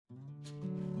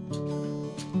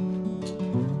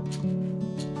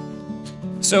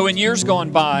So in years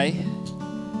gone by,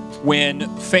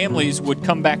 when families would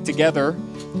come back together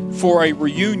for a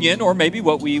reunion, or maybe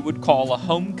what we would call a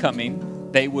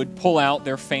homecoming, they would pull out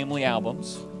their family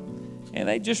albums and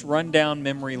they'd just run down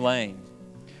memory lane.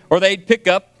 Or they'd pick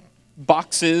up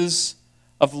boxes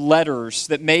of letters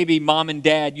that maybe mom and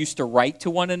dad used to write to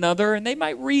one another, and they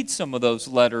might read some of those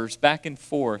letters back and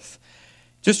forth,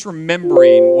 just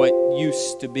remembering what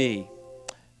used to be.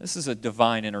 This is a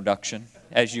divine introduction,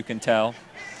 as you can tell.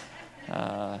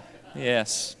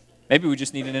 Yes, maybe we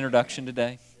just need an introduction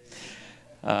today.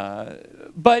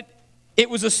 But it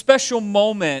was a special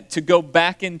moment to go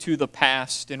back into the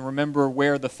past and remember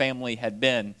where the family had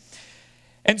been.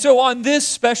 And so on this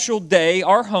special day,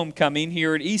 our homecoming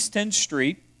here at East 10th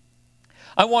Street,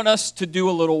 I want us to do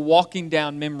a little walking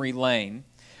down memory lane.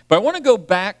 But I want to go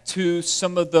back to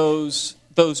some of those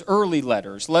early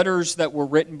letters that were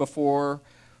written before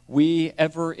we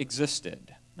ever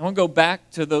existed. I want to go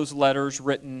back to those letters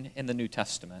written in the New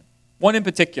Testament. One in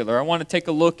particular, I want to take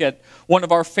a look at one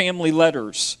of our family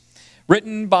letters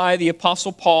written by the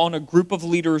Apostle Paul and a group of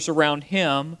leaders around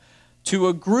him to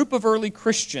a group of early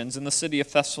Christians in the city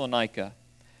of Thessalonica.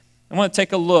 I want to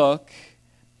take a look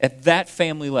at that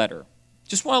family letter.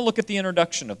 Just want to look at the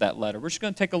introduction of that letter. We're just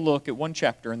going to take a look at one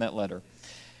chapter in that letter.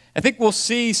 I think we'll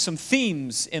see some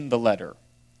themes in the letter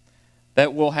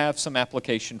that will have some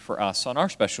application for us on our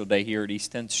special day here at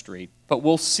East 10th Street. But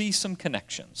we'll see some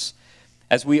connections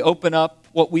as we open up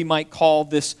what we might call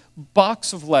this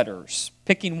box of letters,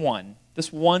 picking one,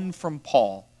 this one from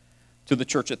Paul to the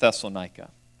church at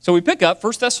Thessalonica. So we pick up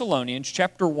 1 Thessalonians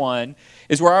chapter 1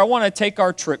 is where I want to take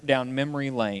our trip down memory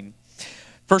lane.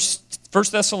 1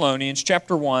 Thessalonians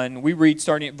chapter 1, we read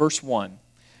starting at verse 1.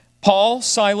 Paul,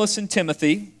 Silas, and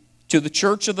Timothy to the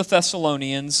church of the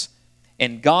Thessalonians,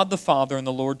 and God the Father and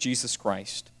the Lord Jesus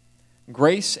Christ.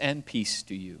 Grace and peace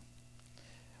to you.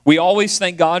 We always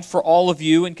thank God for all of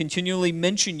you and continually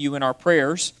mention you in our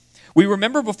prayers. We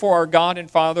remember before our God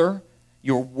and Father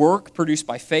your work produced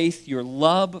by faith, your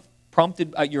labor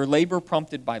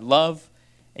prompted by love,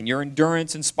 and your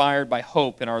endurance inspired by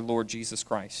hope in our Lord Jesus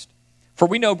Christ. For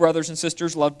we know, brothers and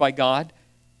sisters loved by God,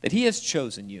 that He has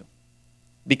chosen you,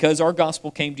 because our gospel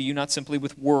came to you not simply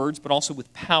with words, but also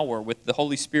with power, with the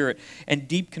Holy Spirit, and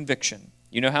deep conviction.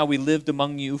 You know how we lived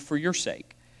among you for your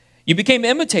sake. You became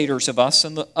imitators of us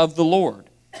and of the Lord,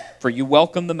 for you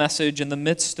welcomed the message in the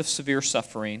midst of severe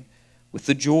suffering with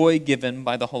the joy given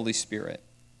by the Holy Spirit.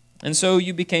 And so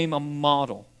you became a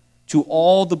model to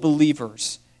all the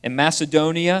believers in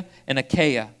Macedonia and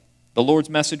Achaia. The Lord's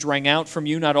message rang out from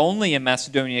you not only in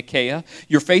Macedonia and Achaia.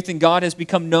 Your faith in God has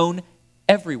become known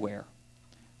everywhere.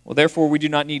 Well, therefore, we do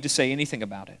not need to say anything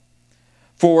about it.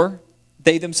 For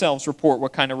they themselves report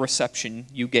what kind of reception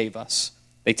you gave us.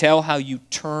 They tell how you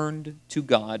turned to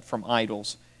God from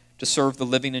idols to serve the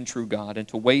living and true God and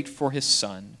to wait for His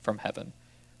Son from heaven,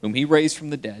 whom He raised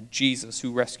from the dead, Jesus,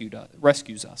 who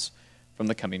rescues us from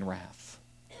the coming wrath.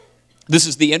 This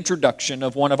is the introduction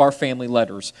of one of our family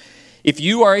letters. If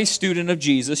you are a student of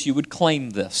Jesus, you would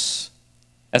claim this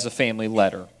as a family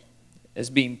letter, as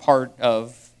being part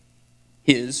of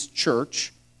His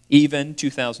church, even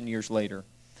 2,000 years later.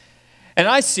 And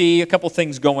I see a couple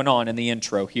things going on in the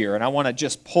intro here, and I want to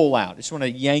just pull out. I just want to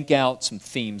yank out some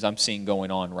themes I'm seeing going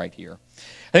on right here.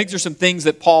 I think there's some things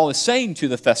that Paul is saying to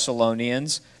the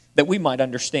Thessalonians that we might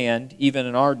understand even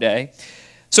in our day.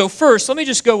 So first, let me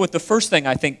just go with the first thing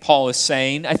I think Paul is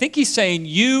saying. I think he's saying,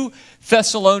 you,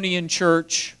 Thessalonian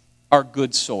church, are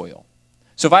good soil.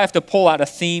 So if I have to pull out a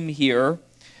theme here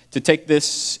to take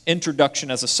this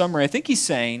introduction as a summary, I think he's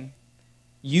saying,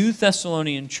 you,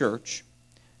 Thessalonian church,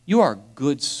 you are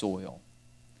good soil.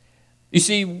 You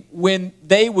see, when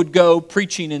they would go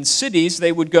preaching in cities,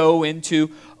 they would go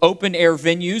into open-air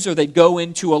venues, or they'd go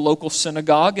into a local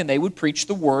synagogue and they would preach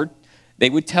the word. They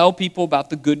would tell people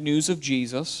about the good news of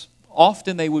Jesus.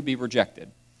 Often they would be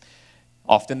rejected.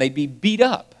 Often they'd be beat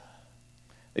up.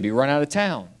 They'd be run out of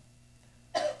town.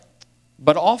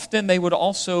 But often they would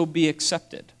also be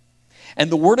accepted.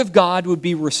 And the word of God would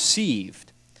be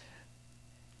received.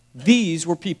 These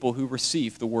were people who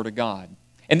received the word of God.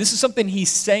 And this is something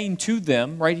he's saying to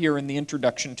them right here in the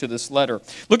introduction to this letter.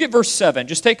 Look at verse 7.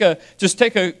 Just take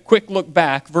a quick look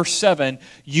back. Verse 7,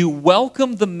 you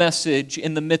welcome the message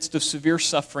in the midst of severe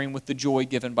suffering with the joy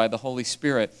given by the Holy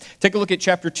Spirit. Take a look at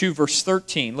chapter 2, verse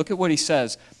 13. Look at what he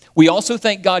says. We also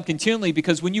thank God continually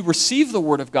because when you received the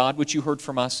word of God, which you heard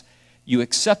from us, you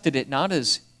accepted it not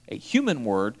as a human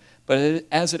word, but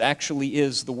as it actually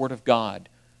is the word of God,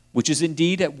 which is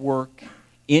indeed at work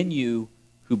in you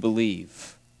who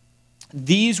believe.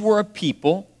 These were a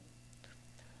people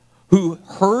who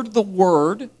heard the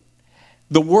word,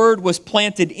 The word was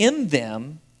planted in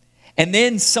them, and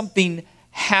then something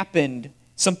happened,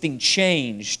 something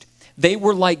changed. They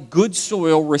were like good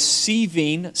soil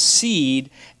receiving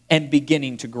seed and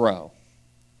beginning to grow.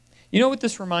 You know what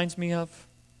this reminds me of?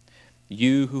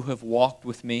 You who have walked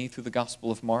with me through the Gospel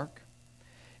of Mark.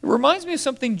 It reminds me of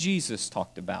something Jesus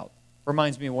talked about. It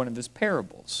reminds me of one of his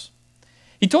parables.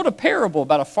 He told a parable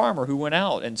about a farmer who went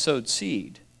out and sowed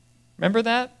seed. Remember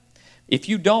that? If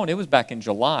you don't, it was back in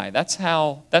July. That's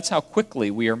how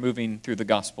quickly we are moving through the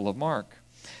Gospel of Mark.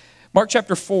 Mark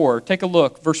chapter 4, take a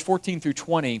look, verse 14 through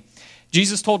 20.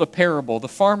 Jesus told a parable. The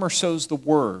farmer sows the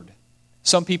word.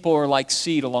 Some people are like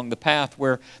seed along the path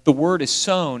where the word is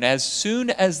sown. As soon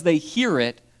as they hear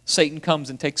it, Satan comes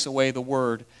and takes away the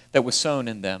word that was sown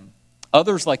in them.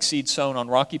 Others, like seed sown on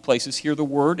rocky places, hear the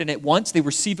word, and at once they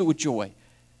receive it with joy.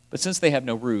 But since they have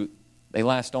no root, they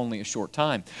last only a short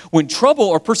time. When trouble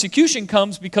or persecution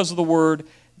comes because of the word,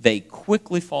 they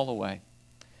quickly fall away.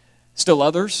 Still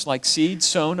others, like seed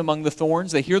sown among the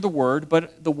thorns, they hear the word,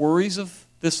 but the worries of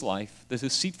this life, the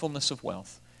deceitfulness of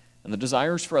wealth, and the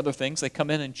desires for other things, they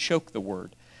come in and choke the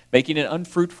word, making it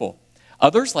unfruitful.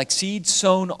 Others, like seed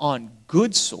sown on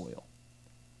good soil,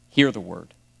 hear the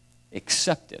word,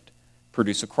 accept it,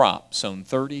 produce a crop, sown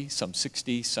 30, some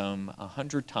 60, some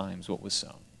 100 times what was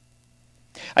sown.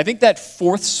 I think that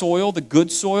fourth soil, the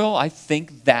good soil, I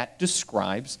think that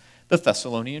describes the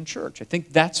Thessalonian church. I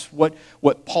think that's what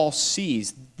Paul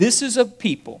sees. This is a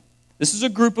people, this is a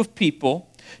group of people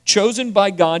chosen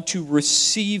by God to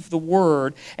receive the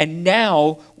word, and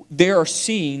now they are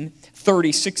seeing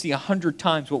 30, 60, 100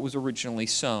 times what was originally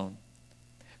sown.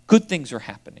 Good things are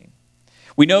happening.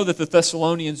 We know that the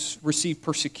Thessalonians received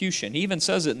persecution. He even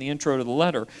says it in the intro to the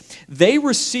letter. They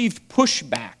received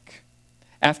pushback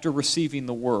after receiving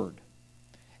the word.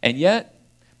 And yet,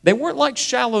 they weren't like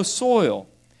shallow soil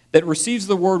that receives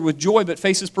the word with joy but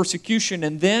faces persecution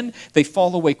and then they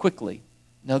fall away quickly.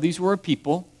 No, these were a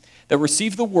people that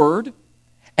received the word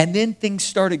and then things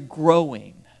started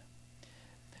growing.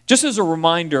 Just as a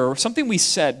reminder, something we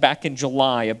said back in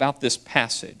July about this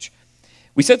passage.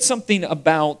 We said something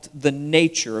about the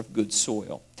nature of good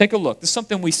soil. Take a look. This is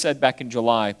something we said back in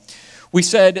July. We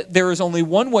said there is only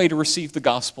one way to receive the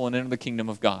gospel and enter the kingdom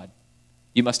of God.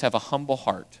 You must have a humble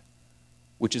heart,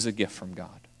 which is a gift from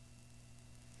God.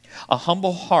 A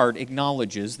humble heart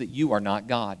acknowledges that you are not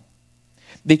God,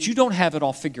 that you don't have it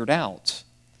all figured out,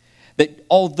 that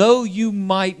although you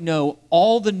might know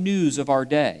all the news of our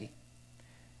day,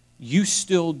 you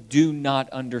still do not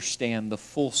understand the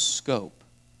full scope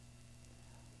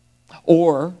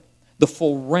or the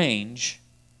full range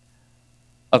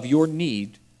of your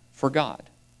need for God.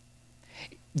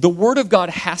 The Word of God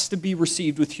has to be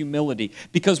received with humility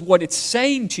because what it's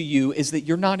saying to you is that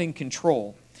you're not in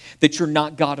control, that you're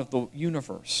not God of the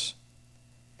universe.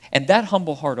 And that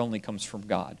humble heart only comes from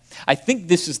God. I think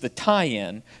this is the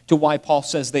tie-in to why Paul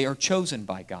says they are chosen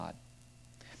by God.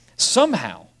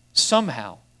 Somehow,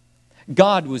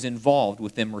 God was involved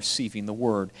with them receiving the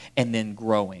Word and then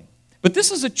growing. But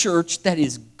this is a church that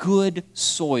is good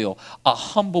soil, a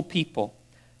humble people,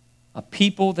 a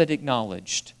people that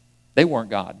acknowledged they weren't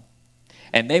God,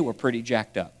 and they were pretty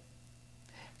jacked up,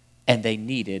 and they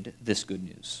needed this good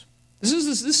news. This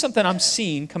is something I'm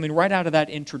seeing coming right out of that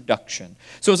introduction.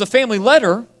 So as a family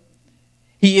letter,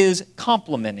 he is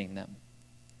complimenting them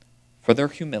for their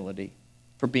humility,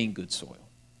 for being good soil.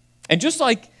 And just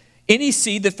like any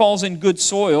seed that falls in good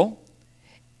soil,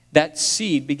 that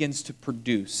seed begins to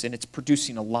produce, and it's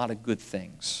producing a lot of good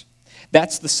things.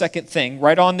 That's the second thing.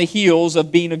 Right on the heels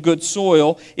of being a good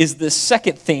soil is the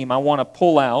second theme I want to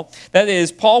pull out. That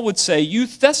is, Paul would say, you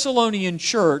Thessalonian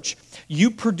church,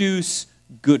 you produce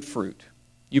good fruit.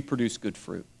 You produce good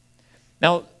fruit.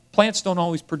 Now, plants don't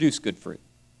always produce good fruit.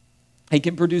 They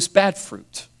can produce bad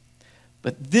fruit.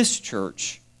 But this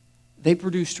church, they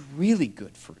produced really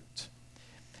good fruit.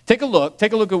 Take a look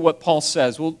at what Paul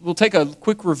says. We'll take a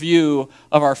quick review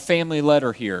of our family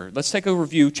letter here. Let's take a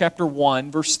review, chapter 1,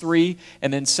 verse 3,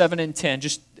 and then 7 and 10.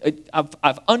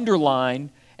 I've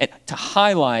underlined to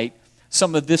highlight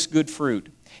some of this good fruit.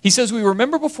 He says, we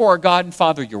remember before our God and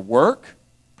Father your work,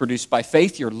 produced by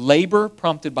faith, your labor,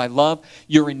 prompted by love,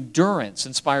 your endurance,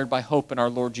 inspired by hope in our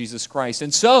Lord Jesus Christ.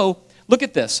 And so, look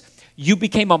at this. You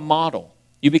became a model.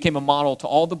 You became a model to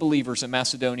all the believers in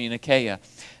Macedonia and Achaia.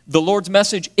 The Lord's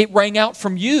message, it rang out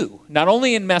from you, not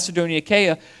only in Macedonia and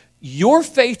Achaia. Your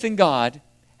faith in God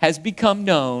has become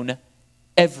known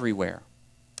everywhere.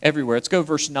 Everywhere. Let's go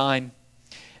verse 9.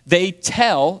 They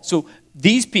tell, so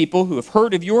these people who have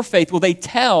heard of your faith, they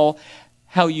tell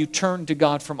how you turned to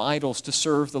God from idols to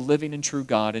serve the living and true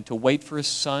God and to wait for His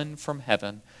Son from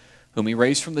heaven, whom he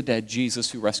raised from the dead,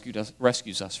 Jesus, who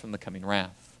rescues us from the coming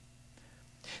wrath.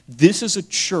 This is a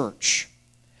church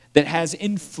that has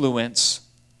influence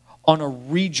on a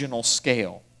regional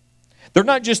scale. They're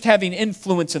not just having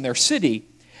influence in their city.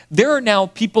 There are now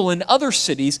people in other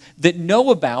cities that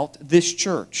know about this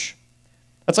church.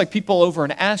 That's like people over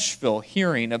in Asheville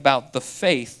hearing about the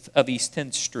faith of East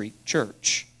 10th Street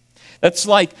Church. That's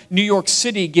like New York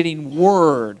City getting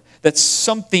word that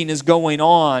something is going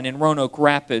on in Roanoke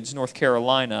Rapids, North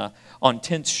Carolina, on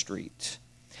 10th Street.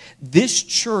 This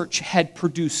church had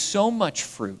produced so much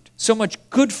fruit, so much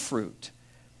good fruit,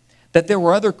 that there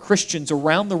were other Christians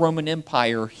around the Roman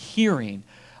Empire hearing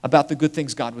about the good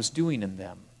things God was doing in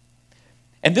them.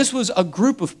 And this was a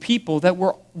group of people that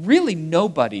were really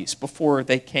nobodies before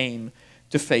they came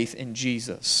to faith in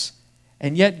Jesus.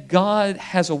 And yet God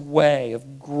has a way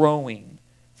of growing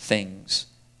things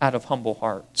out of humble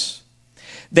hearts.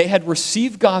 They had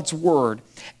received God's word,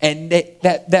 and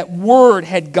that word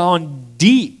had gone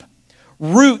deep,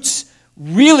 roots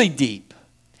really deep.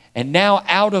 And now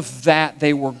out of that,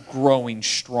 they were growing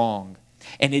strong.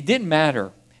 And it didn't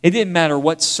matter. It didn't matter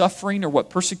what suffering or what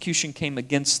persecution came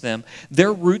against them.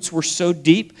 Their roots were so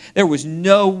deep, there was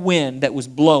no wind that was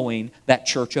blowing that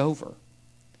church over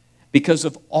because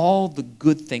of all the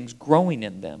good things growing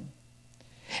in them.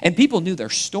 And people knew their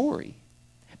story.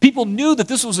 People knew that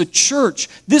this was a church,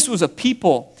 this was a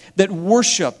people that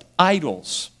worshiped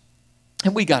idols.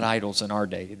 And we got idols in our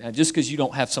day. Now, just because you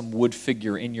don't have some wood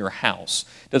figure in your house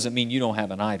doesn't mean you don't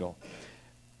have an idol.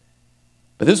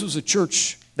 But this was a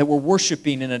church that were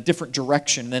worshiping in a different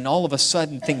direction. And then all of a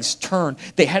sudden things turned.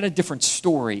 They had a different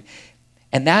story.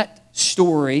 And that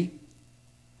story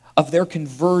of their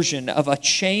conversion, of a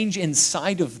change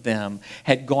inside of them,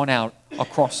 had gone out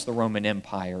across the Roman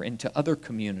Empire into other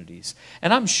communities.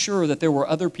 And I'm sure that there were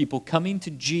other people coming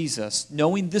to Jesus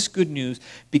knowing this good news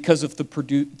because of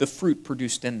the fruit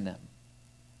produced in them.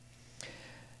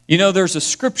 You know, there's a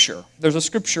scripture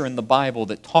in the Bible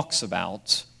that talks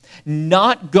about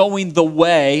not going the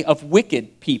way of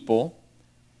wicked people,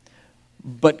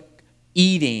 but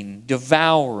eating,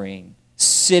 devouring,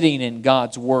 sitting in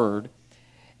God's word,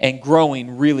 and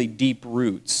growing really deep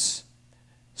roots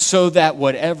so that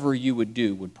whatever you would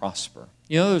do would prosper.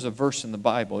 You know, there's a verse in the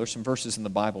Bible. There's some verses in the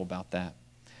Bible about that.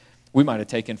 We might have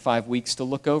taken 5 weeks to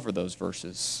look over those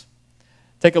verses.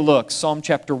 Take a look. Psalm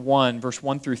chapter 1, verse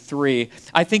 1 through 3.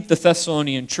 I think the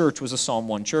Thessalonian church was a Psalm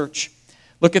 1 church.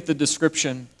 Look at the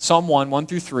description. Psalm 1, 1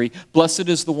 through 3. Blessed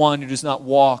is the one who does not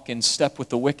walk in step with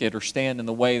the wicked, or stand in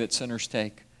the way that sinners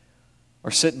take,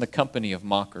 or sit in the company of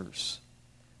mockers,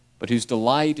 but whose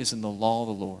delight is in the law of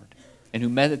the Lord, and who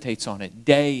meditates on it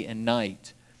day and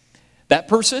night. That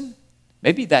person,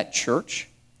 maybe that church,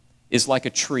 is like a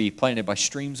tree planted by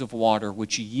streams of water,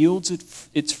 which yields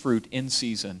its fruit in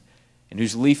season, and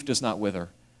whose leaf does not wither,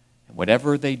 and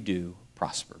whatever they do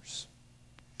prospers.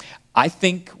 I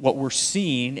think what we're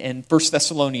seeing in 1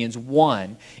 Thessalonians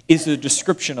 1 is a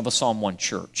description of a Psalm 1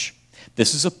 church.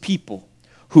 This is a people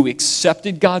who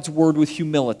accepted God's word with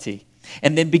humility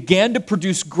and then began to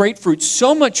produce great fruit,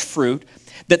 so much fruit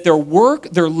that their work,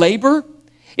 their labor,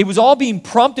 it was all being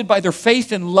prompted by their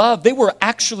faith and love. They were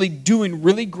actually doing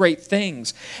really great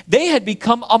things. They had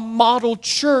become a model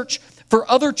church for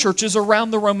other churches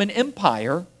around the Roman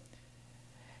Empire,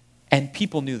 and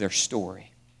people knew their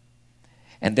story.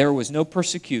 And there was no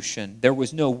persecution, there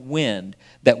was no wind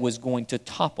that was going to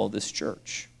topple this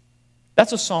church.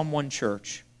 That's a Psalm 1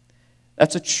 church.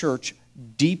 That's a church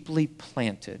deeply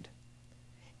planted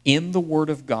in the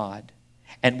Word of God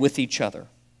and with each other.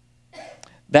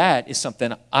 That is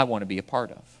something I want to be a part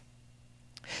of.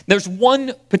 There's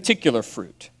one particular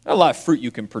fruit. Not a lot of fruit you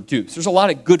can produce. There's a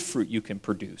lot of good fruit you can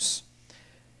produce.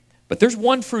 But there's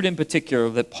one fruit in particular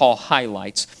that Paul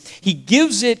highlights. He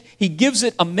gives it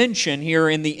a mention here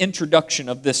in the introduction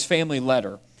of this family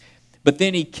letter. But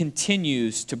then he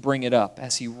continues to bring it up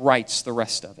as he writes the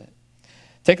rest of it.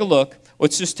 Take a look.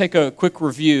 Let's just take a quick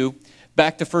review.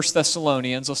 Back to 1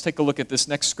 Thessalonians. Let's take a look at this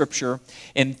next scripture.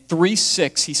 In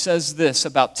 3:6, he says this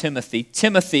about Timothy.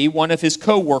 Timothy, one of his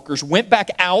co-workers, went back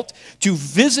out to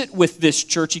visit with this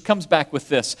church. He comes back with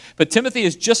this. But Timothy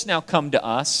has just now come to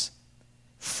us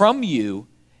from you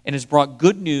and has brought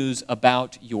good news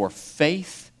about your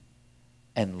faith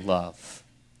and love.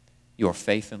 Your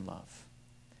faith and love.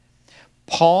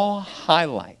 Paul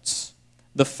highlights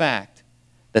the fact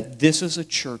that this is a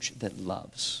church that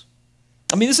loves.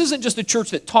 I mean, this isn't just a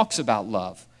church that talks about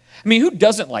love. I mean, who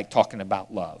doesn't like talking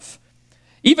about love?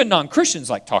 Even non-Christians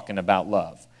like talking about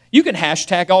love. You can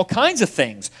hashtag all kinds of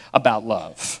things about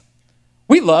love.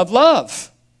 We love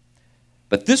love.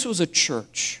 But this was a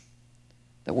church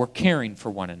that were caring for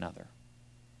one another.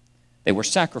 They were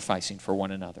sacrificing for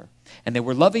one another. And they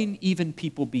were loving even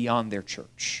people beyond their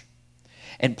church.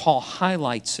 And Paul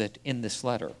highlights it in this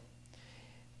letter.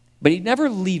 But he never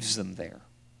leaves them there.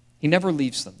 He never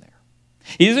leaves them there.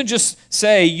 He doesn't just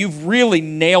say, you've really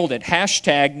nailed it.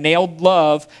 Hashtag nailed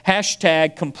love.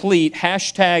 Hashtag complete.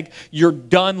 Hashtag you're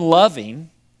done loving.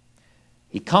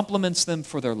 He compliments them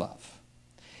for their love.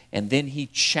 And then he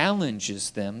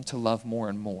challenges them to love more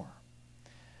and more.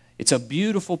 It's a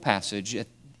beautiful passage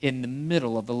in the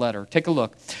middle of the letter. Take a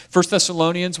look. 1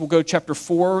 Thessalonians, we'll go to chapter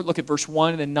 4, look at verse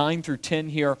 1 and then 9 through 10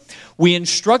 here. We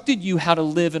instructed you how to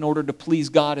live in order to please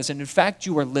God, as in fact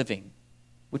you are living,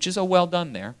 which is a well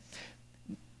done there.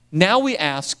 Now we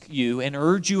ask you and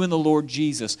urge you in the Lord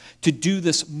Jesus to do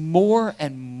this more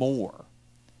and more.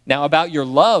 Now about your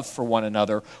love for one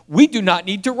another, we do not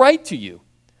need to write to you,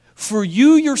 for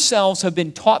you yourselves have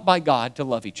been taught by God to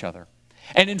love each other.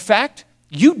 And in fact,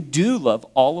 you do love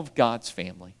all of God's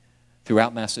family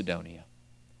throughout Macedonia.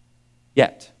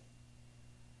 Yet,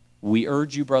 we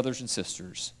urge you, brothers and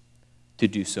sisters, to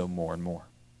do so more and more.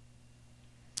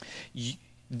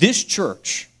 This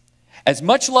church, as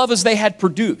much love as they had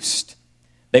produced,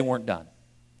 they weren't done.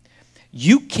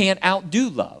 You can't outdo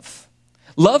love.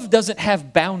 Love doesn't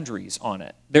have boundaries on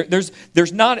it.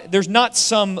 There's not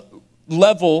some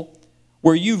level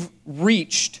where you've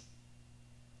reached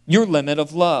your limit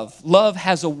of love. Love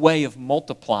has a way of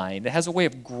multiplying. It has a way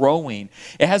of growing.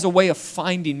 It has a way of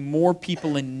finding more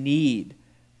people in need.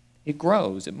 It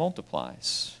grows. It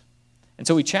multiplies. And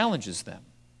so he challenges them.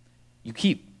 You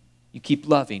keep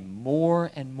loving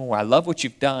more and more. I love what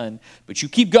you've done, but you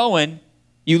keep going.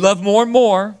 You love more and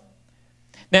more.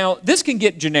 Now, this can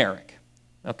get generic.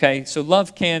 Okay? So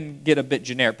love can get a bit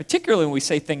generic, particularly when we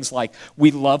say things like,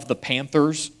 we love the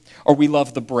Panthers, or we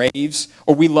love the Braves,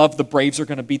 or we love the Braves are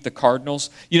going to beat the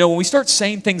Cardinals. When we start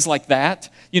saying things like that,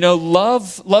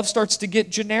 love starts to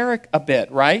get generic a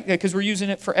bit, right? Because we're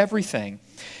using it for everything.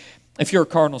 If you're a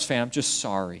Cardinals fan, I'm just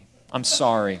sorry. I'm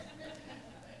sorry.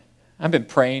 I've been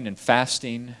praying and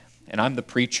fasting, and I'm the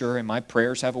preacher, and my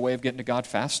prayers have a way of getting to God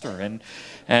faster.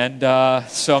 And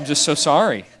so I'm just so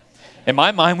sorry. In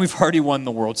my mind, we've already won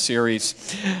the World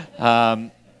Series.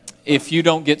 If you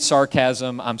don't get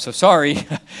sarcasm, I'm so sorry.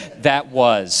 That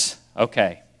was.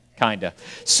 Okay, kind of.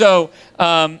 So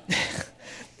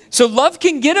love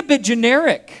can get a bit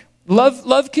generic.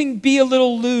 Love can be a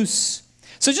little loose.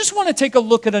 So just want to take a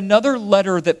look at another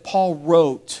letter that Paul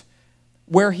wrote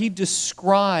where he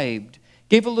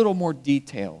gave a little more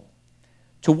detail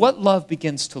to what love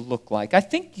begins to look like. I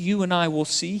think you and I will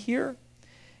see here,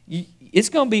 it's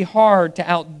going to be hard to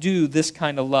outdo this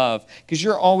kind of love because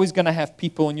you're always going to have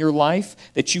people in your life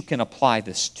that you can apply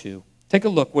this to. Take a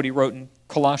look what he wrote in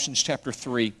Colossians chapter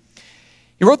 3.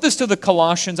 He wrote this to the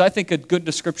Colossians, I think a good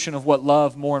description of what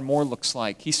love more and more looks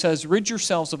like. He says, rid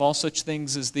yourselves of all such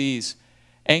things as these: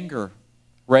 anger,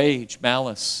 rage,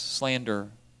 malice, slander,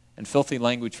 and filthy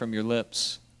language from your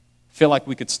lips. I feel like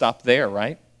we could stop there,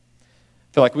 right?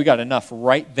 I feel like we got enough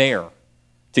right there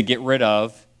to get rid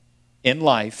of in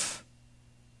life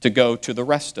to go to the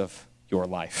rest of your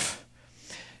life.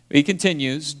 He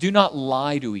continues, do not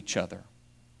lie to each other.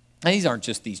 And these aren't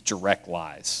just these direct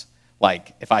lies,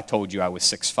 like if I told you I was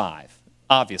 6'5",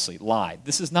 obviously lied.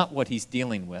 This is not what he's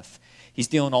dealing with. He's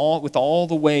dealing with all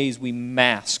the ways we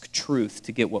mask truth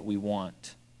to get what we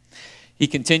want. He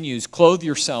continues, clothe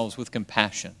yourselves with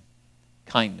compassion,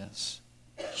 kindness,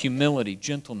 humility,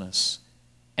 gentleness,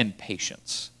 and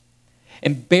patience.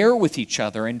 And bear with each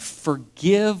other and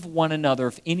forgive one another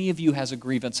if any of you has a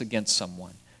grievance against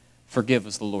someone. Forgive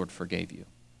as the Lord forgave you.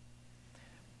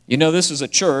 This is a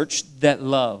church that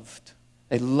loved.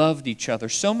 They loved each other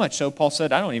so much so Paul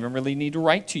said, I don't even really need to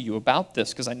write to you about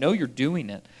this because I know you're doing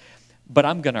it. But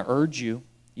I'm going to urge you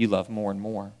love more and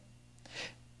more.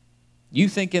 You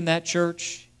think in that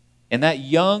church, in that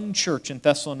young church in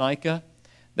Thessalonica,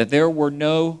 that there were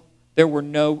no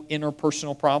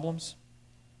interpersonal problems?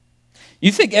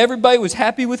 You think everybody was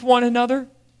happy with one another?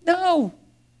 No.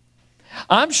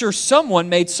 I'm sure someone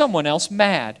made someone else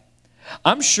mad.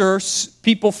 I'm sure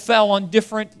people fell on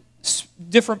different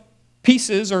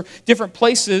pieces or different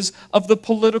places of the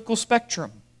political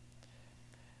spectrum.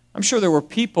 I'm sure there were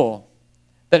people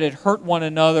that had hurt one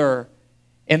another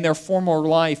in their former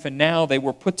life, and now they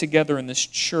were put together in this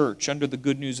church under the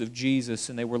good news of Jesus,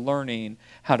 and they were learning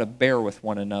how to bear with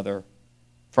one another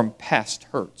from past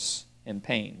hurts and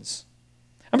pains.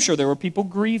 I'm sure there were people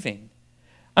grieving.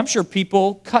 I'm sure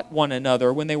people cut one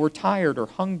another when they were tired or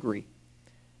hungry.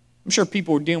 I'm sure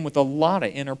people were dealing with a lot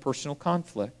of interpersonal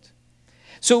conflict.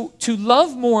 So to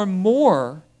love more and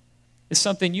more is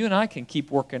something you and I can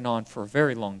keep working on for a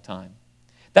very long time.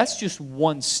 That's just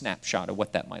one snapshot of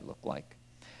what that might look like.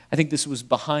 I think this was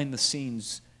behind the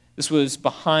scenes. This was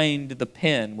behind the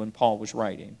pen when Paul was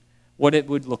writing, what it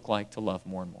would look like to love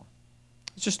more and more.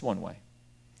 It's just one way.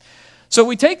 So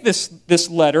we take this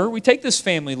letter, we take this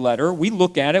family letter, we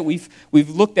look at it, we've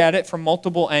looked at it from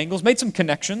multiple angles, made some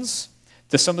connections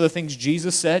to some of the things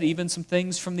Jesus said, even some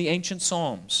things from the ancient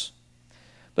Psalms.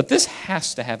 But this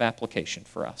has to have application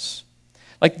for us.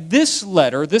 Like this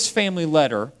letter, this family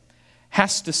letter,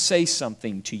 has to say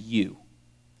something to you.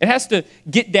 It has to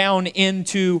get down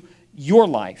into your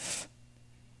life.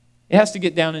 It has to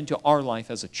get down into our life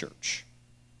as a church.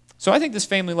 So I think this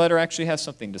family letter actually has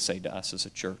something to say to us as a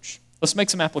church. Let's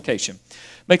make some application.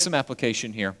 Make some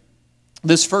application here.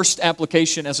 This first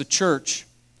application as a church,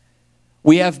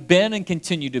 we have been and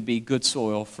continue to be good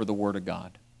soil for the Word of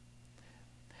God.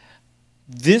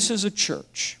 This is a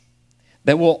church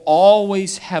that will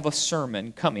always have a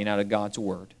sermon coming out of God's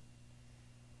Word.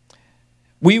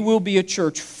 We will be a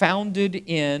church founded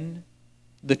in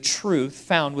the truth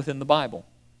found within the Bible.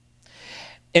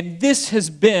 And this has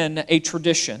been a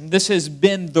tradition. This has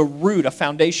been the root, a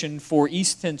foundation for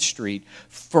East 10th Street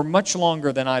for much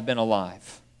longer than I've been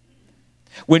alive.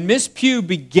 When Miss Pugh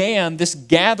began this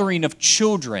gathering of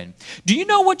children, do you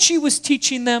know what she was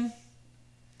teaching them?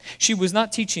 She was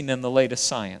not teaching them the latest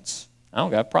science. I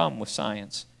don't got a problem with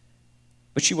science.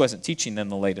 But she wasn't teaching them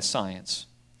the latest science.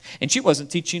 And she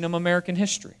wasn't teaching them American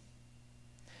history.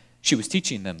 She was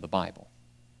teaching them the Bible.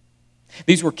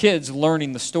 These were kids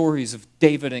learning the stories of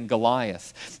David and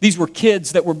Goliath. These were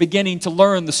kids that were beginning to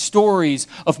learn the stories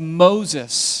of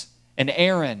Moses and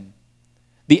Aaron,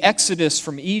 the Exodus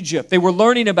from Egypt. They were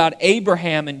learning about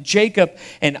Abraham and Jacob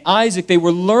and Isaac. They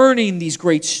were learning these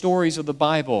great stories of the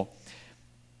Bible.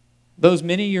 Those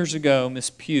many years ago, Miss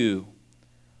Pugh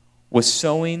was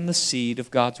sowing the seed of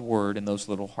God's Word in those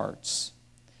little hearts.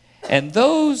 And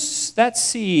that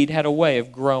seed had a way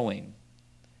of growing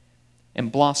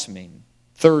and blossoming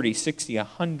 30, 60,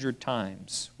 100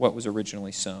 times what was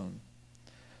originally sown.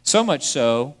 So much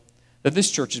so that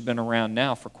this church has been around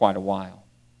now for quite a while.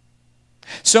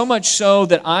 So much so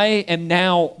that I am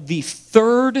now the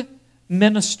third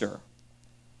minister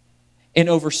in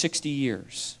over 60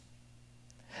 years.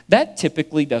 That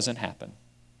typically doesn't happen.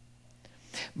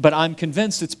 But I'm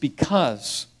convinced it's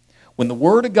because when the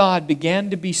Word of God began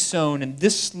to be sown in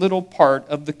this little part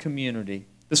of the community,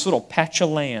 this little patch of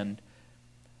land,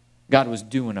 God was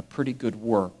doing a pretty good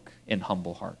work in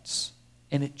humble hearts.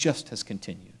 And it just has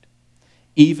continued.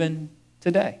 Even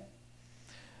today.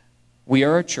 We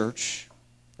are a church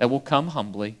that will come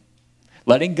humbly,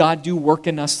 letting God do work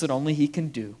in us that only He can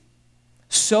do,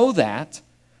 so that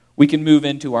we can move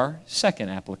into our second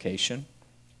application.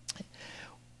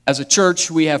 As a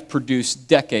church, we have produced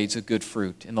decades of good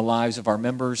fruit in the lives of our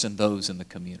members and those in the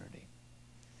community.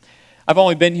 I've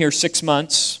only been here 6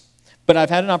 months, but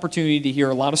I've had an opportunity to hear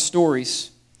a lot of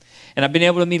stories, and I've been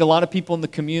able to meet a lot of people in the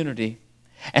community,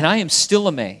 and I am still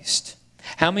amazed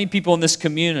how many people in this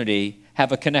community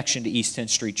have a connection to East 10th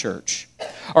Street Church,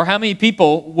 or how many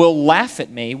people will laugh at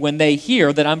me when they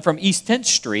hear that I'm from East 10th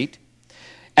Street,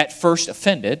 at first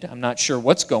offended. I'm not sure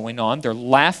what's going on. They're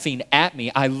laughing at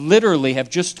me. I literally have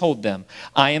just told them,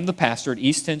 I am the pastor at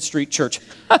East 10th Street Church.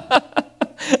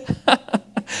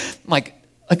 Like,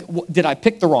 did I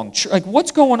pick the wrong church? Like,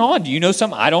 what's going on? Do you know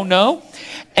something I don't know?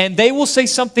 And they will say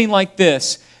something like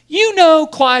this. You know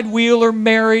Clyde Wheeler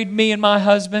married me and my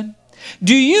husband?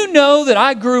 Do you know that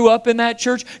I grew up in that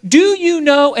church? Do you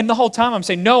know? And the whole time I'm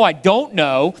saying, no, I don't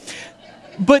know.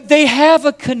 But they have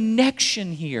a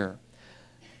connection here.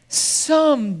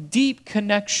 Some deep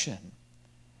connection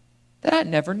that I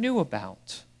never knew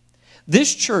about.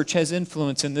 This church has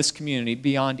influence in this community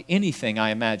beyond anything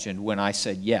I imagined when I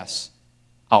said, yes,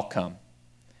 I'll come.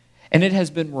 And it has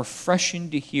been refreshing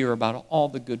to hear about all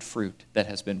the good fruit that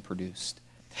has been produced.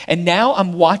 And now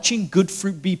I'm watching good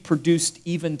fruit be produced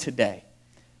even today.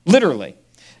 Literally.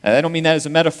 I don't mean that as a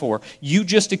metaphor. You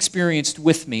just experienced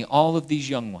with me all of these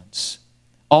young ones.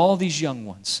 All these young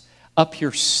ones up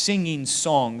here singing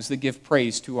songs that give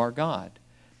praise to our God.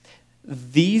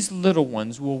 These little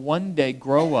ones will one day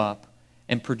grow up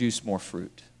and produce more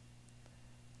fruit.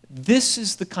 This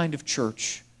is the kind of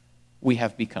church we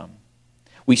have become.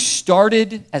 We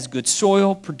started as good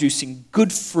soil, producing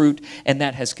good fruit, and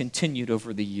that has continued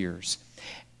over the years.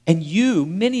 And you,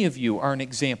 many of you, are an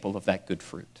example of that good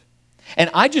fruit. And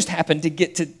I just happen to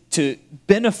get to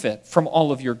benefit from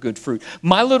all of your good fruit.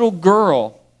 My little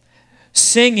girl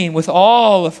singing with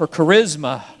all of her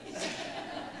charisma,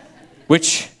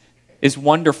 which is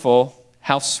wonderful,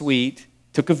 how sweet,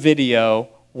 took a video,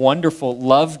 wonderful,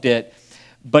 loved it.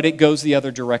 but it goes the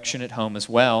other direction at home as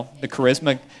well. The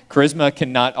charisma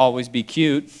cannot always be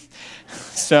cute.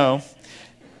 So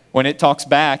when it talks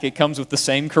back, it comes with the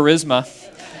same charisma,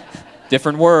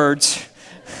 different words,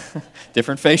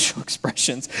 different facial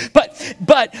expressions.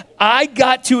 But I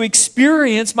got to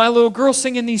experience my little girl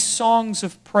singing these songs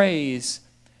of praise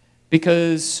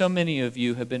because so many of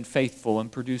you have been faithful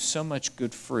and produced so much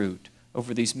good fruit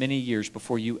over these many years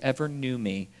before you ever knew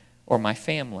me or my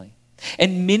family.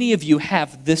 And many of you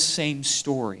have this same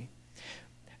story.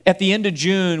 At the end of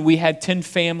June, we had 10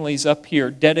 families up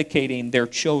here dedicating their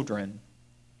children.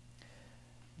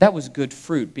 That was good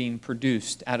fruit being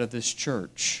produced out of this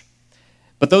church.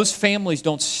 But those families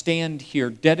don't stand here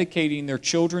dedicating their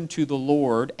children to the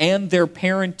Lord and their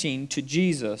parenting to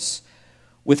Jesus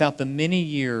without the many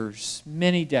years,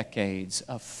 many decades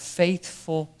of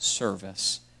faithful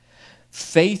service,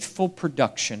 faithful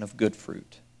production of good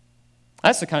fruit.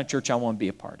 That's the kind of church I want to be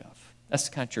a part of. That's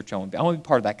the kind of church I want to be. I want to be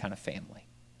part of that kind of family.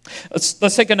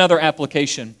 Let's take another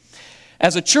application.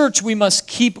 As a church, we must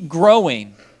keep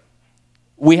growing.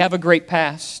 We have a great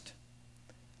past,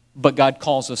 but God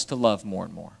calls us to love more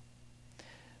and more.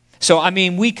 So,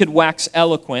 we could wax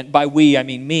eloquent, by we, I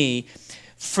mean me,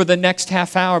 for the next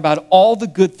half hour about all the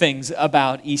good things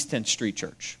about East 10th Street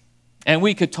Church. And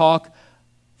we could talk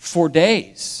for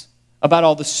days about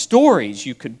all the stories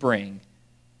you could bring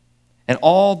and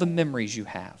all the memories you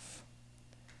have.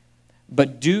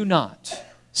 But do not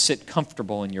sit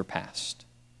comfortable in your past.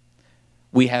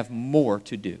 We have more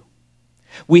to do.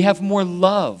 We have more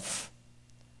love.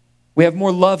 We have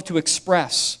more love to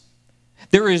express.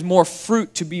 There is more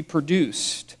fruit to be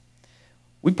produced.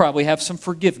 We probably have some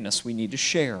forgiveness we need to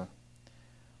share.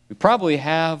 We probably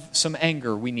have some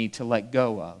anger we need to let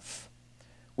go of.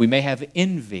 We may have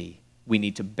envy we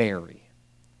need to bury.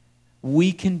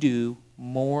 We can do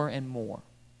more and more.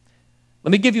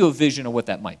 Let me give you a vision of what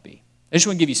that might be. I just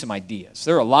want to give you some ideas.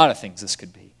 There are a lot of things this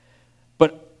could be.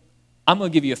 But I'm going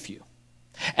to give you a few.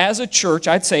 As a church,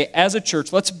 I'd say as a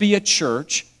church, let's be a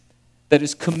church that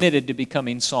is committed to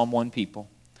becoming Psalm 1 people,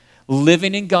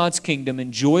 living in God's kingdom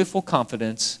in joyful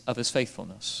confidence of His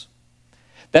faithfulness.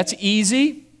 That's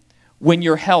easy when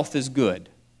your health is good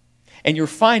and your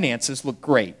finances look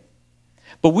great.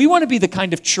 But we want to be the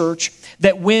kind of church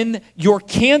that when your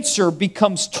cancer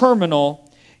becomes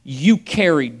terminal, you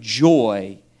carry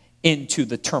joy into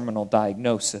the terminal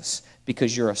diagnosis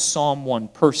because you're a Psalm 1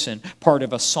 person, part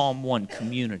of a Psalm 1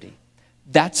 community.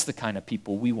 That's the kind of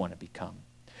people we want to become.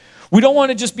 We don't want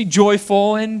to just be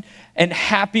joyful and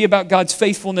happy about God's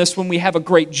faithfulness when we have a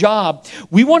great job.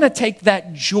 We want to take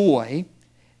that joy,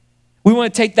 we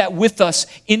want to take that with us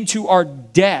into our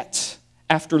debt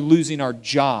after losing our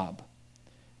job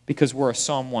because we're a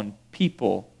Psalm 1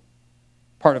 people,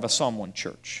 part of a Psalm 1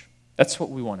 church. That's what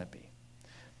we want to be.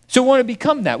 So we want to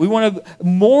become that. We want to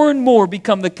more and more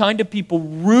become the kind of people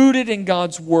rooted in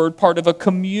God's Word, part of a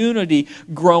community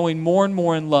growing more and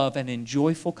more in love and in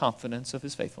joyful confidence of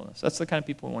His faithfulness. That's the kind of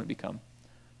people we want to become.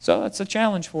 So that's a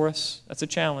challenge for us. That's a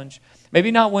challenge.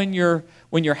 Maybe not when you're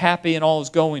happy and all is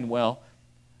going well,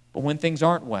 but when things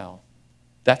aren't well.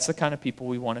 That's the kind of people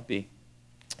we want to be.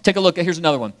 Take a look. Here's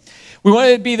another one. We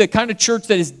want to be the kind of church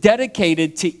that is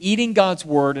dedicated to eating God's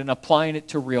Word and applying it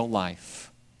to real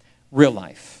life. Real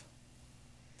life.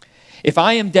 If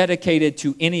I am dedicated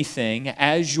to anything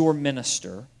as your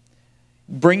minister,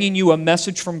 bringing you a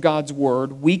message from God's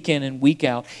Word week in and week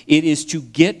out, it is to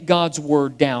get God's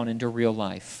Word down into real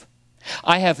life.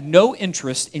 I have no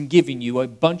interest in giving you a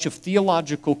bunch of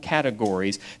theological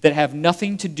categories that have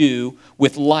nothing to do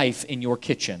with life in your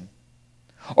kitchen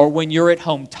or when you're at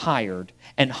home tired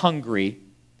and hungry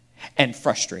and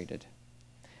frustrated.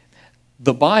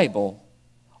 The Bible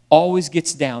always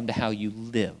gets down to how you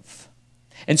live.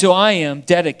 And so I am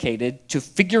dedicated to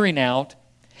figuring out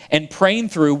and praying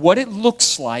through what it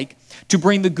looks like to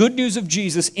bring the good news of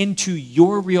Jesus into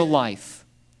your real life.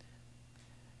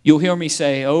 You'll hear me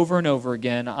say over and over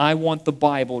again, I want the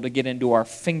Bible to get into our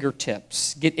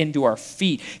fingertips, get into our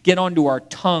feet, get onto our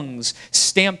tongues,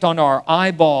 stamped on our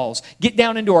eyeballs, get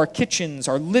down into our kitchens,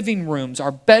 our living rooms,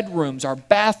 our bedrooms, our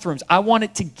bathrooms. I want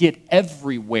it to get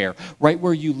everywhere, right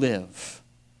where you live.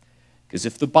 Because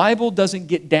if the Bible doesn't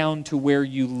get down to where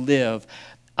you live,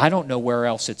 I don't know where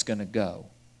else it's going to go.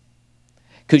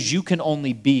 Because you can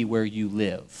only be where you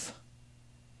live.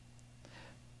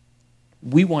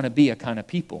 We want to be a kind of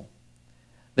people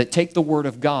that take the Word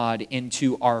of God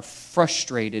into our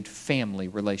frustrated family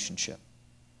relationship.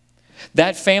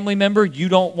 That family member you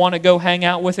don't want to go hang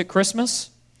out with at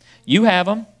Christmas, you have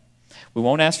them. We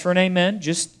won't ask for an amen,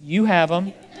 just you have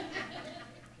them.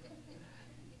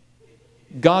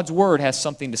 God's Word has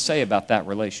something to say about that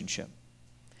relationship.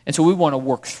 And so we want to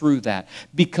work through that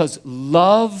because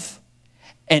love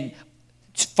and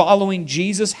following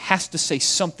Jesus has to say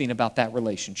something about that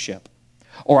relationship,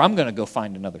 or I'm going to go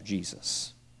find another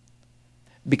Jesus.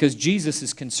 Because Jesus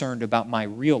is concerned about my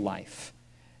real life,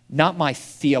 not my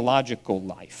theological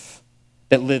life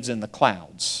that lives in the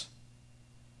clouds.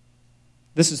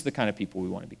 This is the kind of people we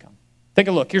want to become. Take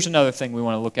a look. Here's another thing we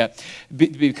want to look at.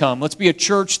 Become. Let's be a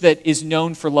church that is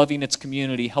known for loving its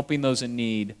community, helping those in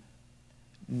need,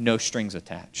 no strings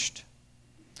attached.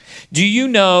 Do you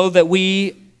know that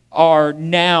we are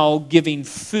now giving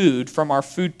food from our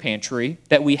food pantry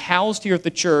that we housed here at the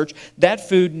church? That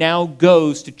food now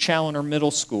goes to Challoner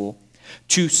Middle School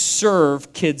to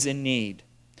serve kids in need,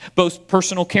 both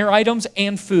personal care items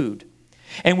and food.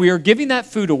 And we are giving that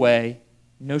food away,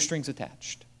 no strings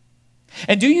attached.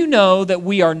 And do you know that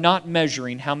we are not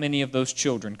measuring how many of those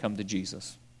children come to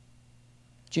Jesus?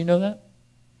 Do you know that?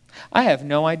 I have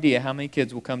no idea how many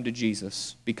kids will come to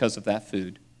Jesus because of that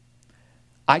food.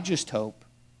 I just hope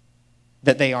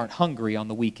that they aren't hungry on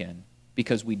the weekend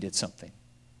because we did something.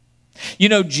 You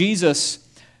know, Jesus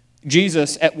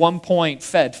at one point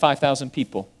fed 5,000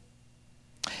 people.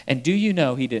 And do you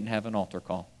know he didn't have an altar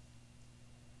call?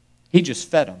 He just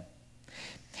fed them.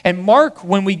 And Mark,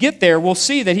 when we get there, we'll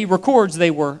see that he records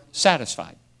they were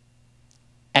satisfied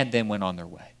and then went on their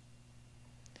way.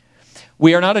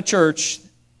 We are not a church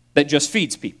that just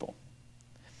feeds people.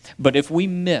 But if we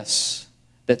miss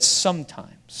that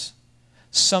sometimes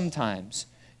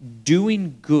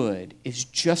doing good is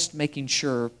just making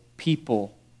sure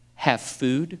people have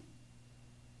food,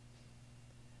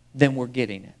 then we're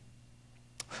getting it.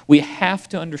 We have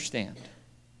to understand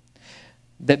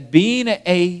that being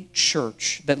a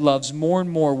church that loves more and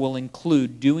more will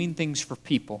include doing things for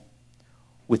people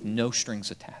with no strings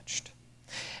attached.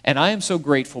 And I am so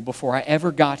grateful before I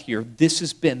ever got here, this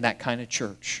has been that kind of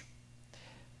church.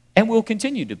 And will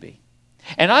continue to be.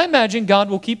 And I imagine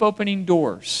God will keep opening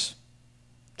doors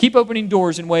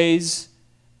in ways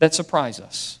that surprise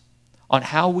us on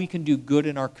how we can do good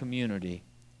in our community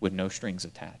with no strings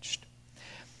attached.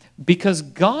 Because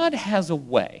God has a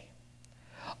way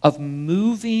of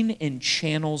moving in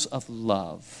channels of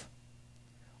love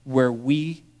where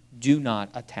we do not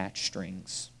attach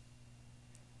strings.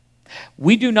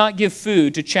 We do not give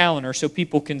food to Challoner so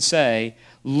people can say,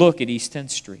 look at East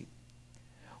 10th Street.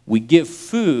 We give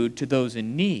food to those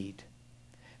in need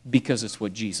because it's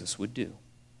what Jesus would do.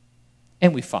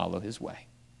 And we follow his way.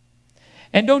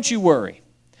 And don't you worry.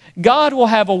 God will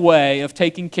have a way of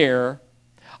taking care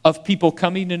of people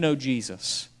coming to know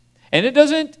Jesus. And it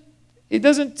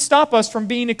doesn't stop us from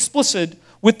being explicit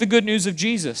with the good news of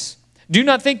Jesus. Do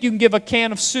not think you can give a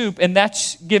can of soup and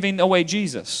that's giving away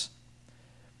Jesus.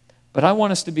 But I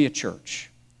want us to be a church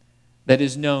that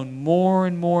is known more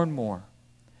and more and more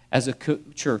as a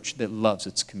church that loves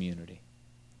its community.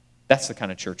 That's the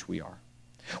kind of church we are.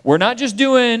 We're not just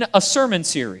doing a sermon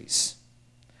series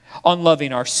on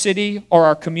loving our city or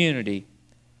our community.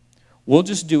 We'll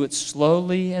just do it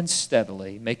slowly and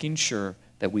steadily, making sure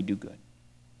that we do good.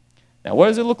 Now, what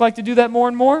does it look like to do that more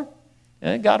and more?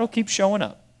 God will keep showing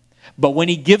up. But when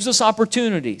he gives us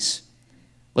opportunities,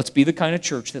 let's be the kind of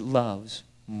church that loves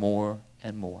more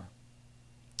and more.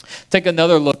 Take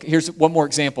another look. Here's one more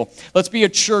example. Let's be a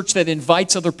church that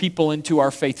invites other people into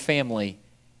our faith family,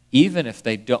 even if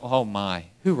they don't. Oh my,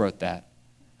 who wrote that?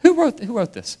 Who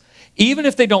wrote this? Even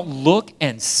if they don't look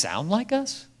and sound like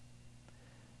us?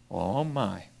 Oh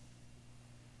my.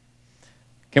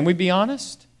 Can we be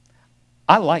honest?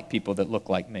 I like people that look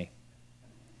like me.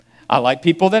 I like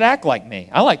people that act like me.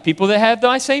 I like people that have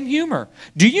my same humor.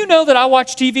 Do you know that I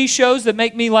watch TV shows that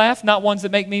make me laugh, not ones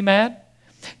that make me mad?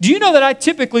 Do you know that I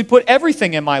typically put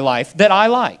everything in my life that I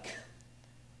like?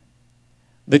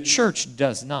 The church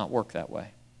does not work that way.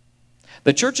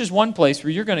 The church is one place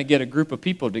where you're going to get a group of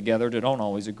people together that don't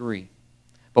always agree,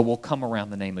 but will come around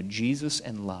the name of Jesus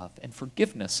and love and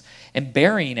forgiveness and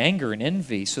burying anger and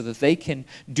envy so that they can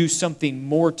do something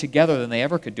more together than they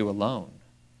ever could do alone.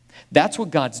 That's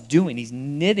what God's doing. He's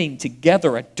knitting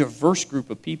together a diverse group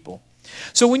of people.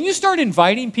 So when you start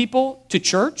inviting people to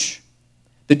church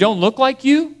that don't look like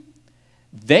you,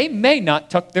 they may not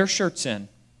tuck their shirts in.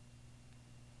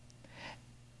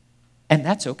 And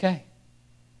that's okay.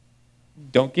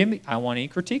 I want any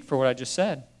critique for what I just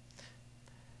said.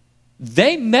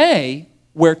 They may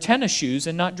wear tennis shoes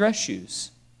and not dress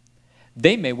shoes.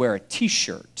 They may wear a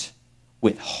t-shirt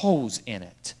with holes in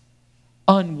it,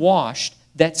 unwashed,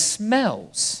 that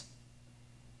smells.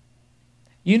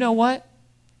 You know what?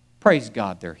 Praise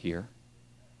God they're here.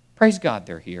 Praise God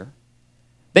they're here.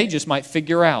 They just might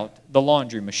figure out the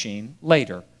laundry machine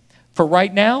later. For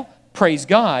right now, praise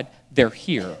God, they're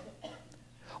here.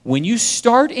 When you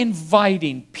start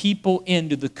inviting people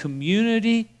into the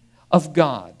community of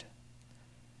God,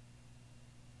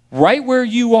 right where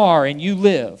you are and you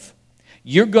live,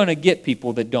 you're going to get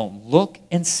people that don't look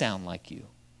and sound like you.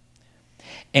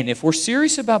 And if we're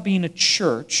serious about being a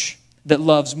church that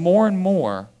loves more and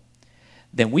more,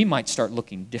 then we might start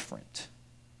looking different.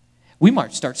 We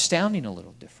might start sounding a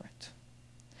little different.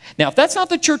 Now, if that's not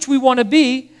the church we want to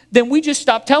be, then we just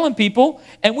stop telling people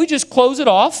and we just close it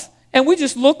off and we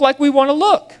just look like we want to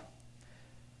look.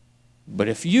 But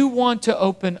if you want to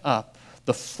open up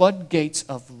the floodgates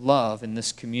of love in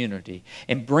this community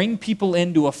and bring people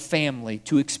into a family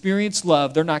to experience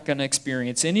love they're not going to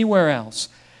experience anywhere else,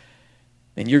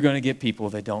 then you're going to get people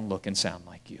that don't look and sound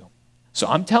like you. So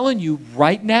I'm telling you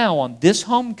right now on this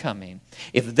homecoming,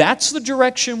 if that's the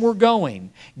direction we're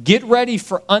going, get ready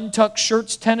for untucked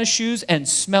shirts, tennis shoes, and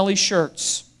smelly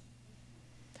shirts.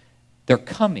 They're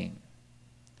coming,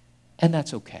 and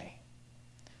that's okay.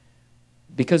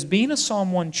 Because being a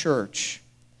Psalm 1 church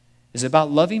is about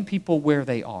loving people where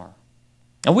they are.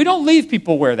 And we don't leave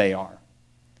people where they are.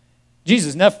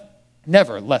 Jesus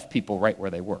never left people right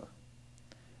where they were.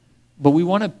 But we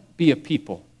want to be a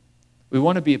people. We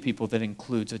want to be a people that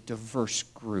includes a diverse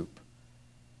group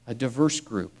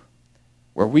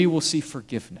where we will see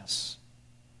forgiveness,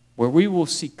 where we will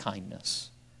see kindness,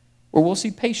 where we'll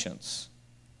see patience,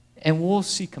 and we'll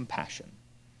see compassion.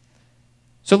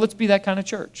 So let's be that kind of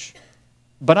church.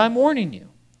 But I'm warning you,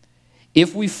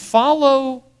 if we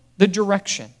follow the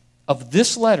direction of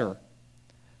this letter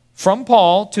from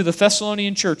Paul to the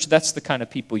Thessalonian church, that's the kind of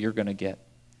people you're going to get.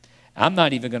 I'm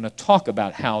not even going to talk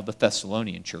about how the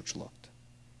Thessalonian church looked.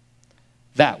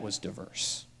 That was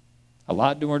diverse. A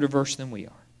lot more diverse than we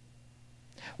are.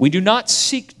 We do not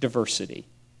seek diversity,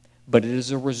 but it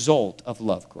is a result of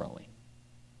love growing.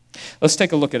 Let's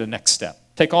take a look at a next step.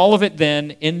 Take all of it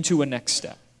then into a next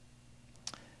step.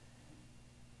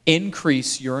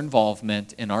 Increase your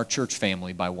involvement in our church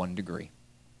family by 1 degree.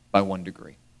 By 1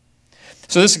 degree.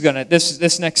 So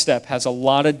this next step has a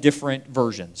lot of different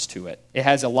versions to it. It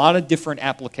has a lot of different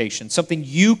applications, something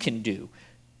you can do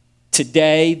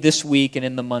today, this week, and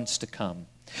in the months to come.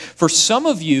 For some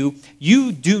of you,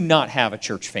 you do not have a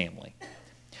church family.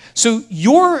 So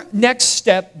your next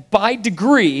step by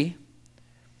degree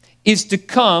is to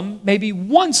come maybe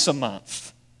once a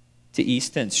month to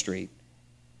East 10th Street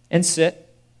and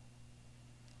sit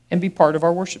and be part of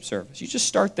our worship service. You just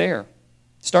start there.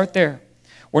 Start there.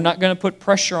 We're not going to put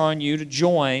pressure on you to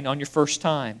join on your first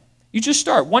time. You just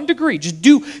start 1 degree. Just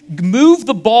move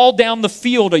the ball down the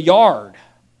field a yard.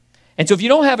 And so if you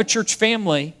don't have a church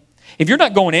family, if you're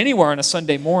not going anywhere on a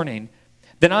Sunday morning,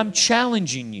 then I'm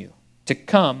challenging you to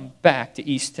come back to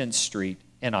East 10th Street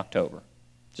in October.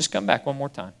 Just come back one more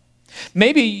time.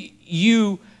 Maybe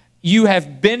you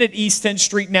have been at East 10th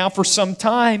Street now for some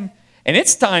time, and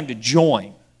it's time to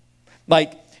join.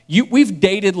 We've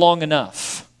dated long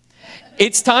enough.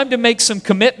 It's time to make some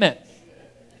commitment.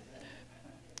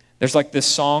 There's this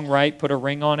song, right? Put a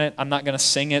ring on it. I'm not going to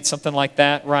sing it, something like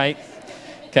that, right?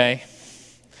 Okay.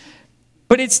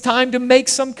 But it's time to make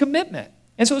some commitment.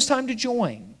 And so it's time to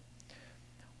join.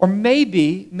 Or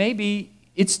maybe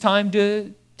it's time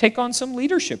to take on some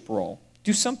leadership role.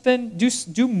 Do something,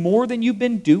 do more than you've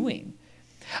been doing.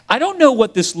 I don't know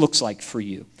what this looks like for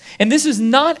you. And this is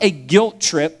not a guilt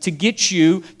trip to get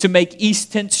you to make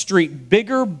East 10th Street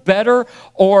bigger, better,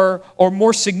 or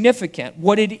more significant.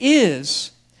 What it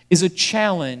is a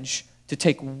challenge to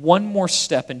take one more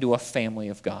step into a family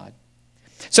of God.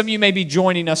 Some of you may be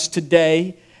joining us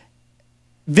today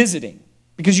visiting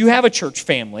because you have a church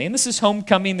family. And this is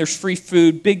homecoming, there's free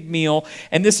food, big meal,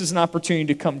 and this is an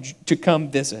opportunity to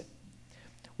come visit.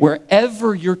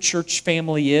 Wherever your church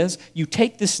family is, you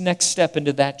take this next step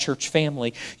into that church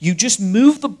family. You just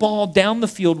move the ball down the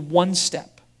field one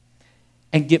step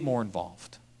and get more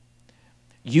involved.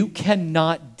 You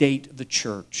cannot date the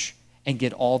church and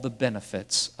get all the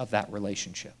benefits of that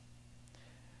relationship.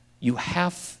 You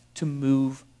have to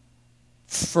move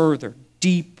further,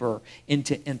 deeper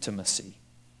into intimacy.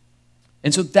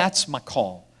 And so that's my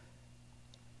call.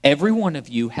 Every one of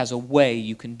you has a way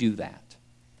you can do that.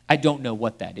 I don't know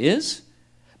what that is,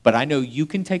 but I know you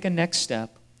can take a next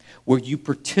step where you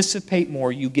participate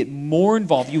more, you get more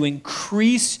involved, you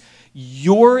increase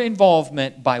your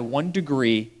involvement by 1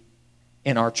 degree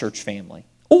in our church family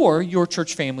or your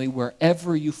church family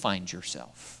wherever you find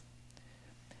yourself.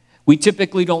 We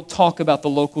typically don't talk about the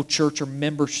local church or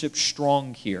membership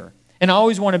strong here. And I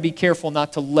always want to be careful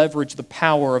not to leverage the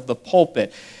power of the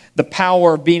pulpit. The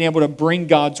power of being able to bring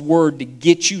God's word to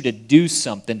get you to do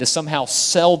something, to somehow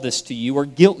sell this to you or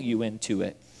guilt you into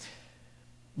it.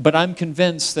 But I'm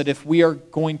convinced that if we are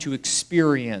going to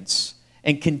experience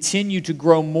and continue to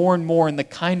grow more and more in the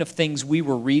kind of things we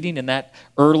were reading in that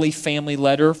early family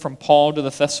letter from Paul to the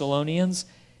Thessalonians,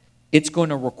 it's going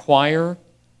to require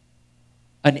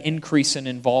an increase in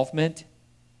involvement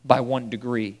by 1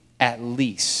 degree, at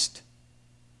least,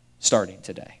 starting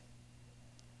today.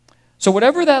 So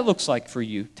whatever that looks like for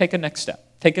you, take a next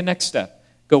step. Take a next step.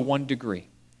 Go 1 degree.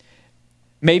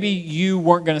 Maybe you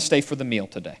weren't going to stay for the meal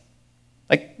today.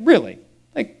 Like, really.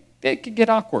 Like, it could get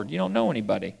awkward. You don't know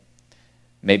anybody.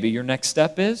 Maybe your next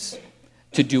step is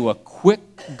to do a quick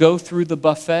go through the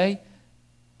buffet,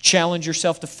 challenge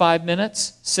yourself to 5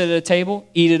 minutes, sit at a table,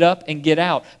 eat it up, and get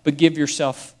out. But give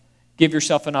yourself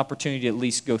an opportunity to at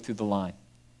least go through the line.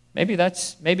 Maybe a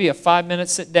 5-minute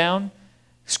sit down,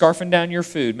 scarfing down your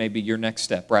food, maybe your next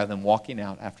step, rather than walking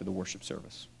out after the worship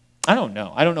service. I don't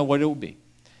know. I don't know what it will be.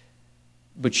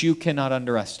 But you do not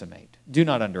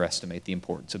underestimate the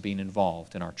importance of being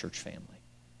involved in our church family.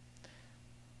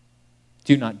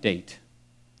 Do not date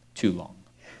too long.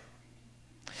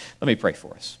 Let me pray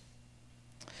for us.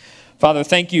 Father,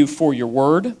 thank you for your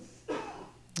word.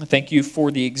 Thank you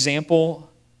for the example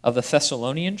of the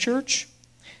Thessalonian church.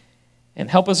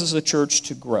 And help us as a church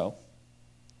to grow.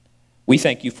 We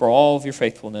thank you for all of your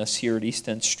faithfulness here at East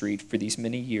End Street for these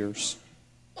many years.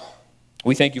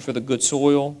 We thank you for the good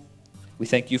soil. We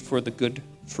thank you for the good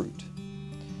fruit.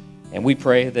 And we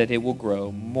pray that it will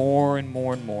grow more and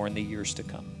more and more in the years to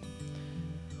come.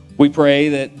 We pray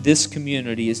that this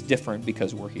community is different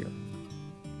because we're here.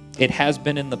 It has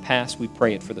been in the past. We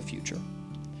pray it for the future.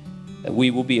 That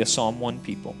we will be a Psalm 1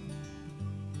 people.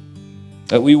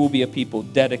 That we will be a people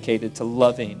dedicated to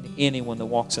loving anyone that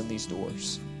walks in these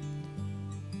doors.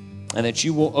 And that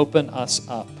you will open us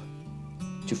up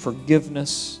to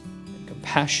forgiveness and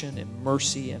compassion and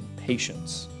mercy and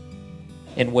patience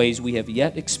in ways we have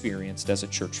yet experienced as a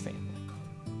church family.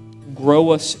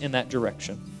 Grow us in that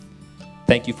direction.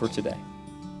 Thank you for today.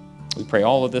 We pray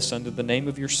all of this under the name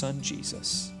of your Son,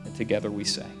 Jesus. And together we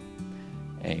say,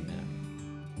 amen.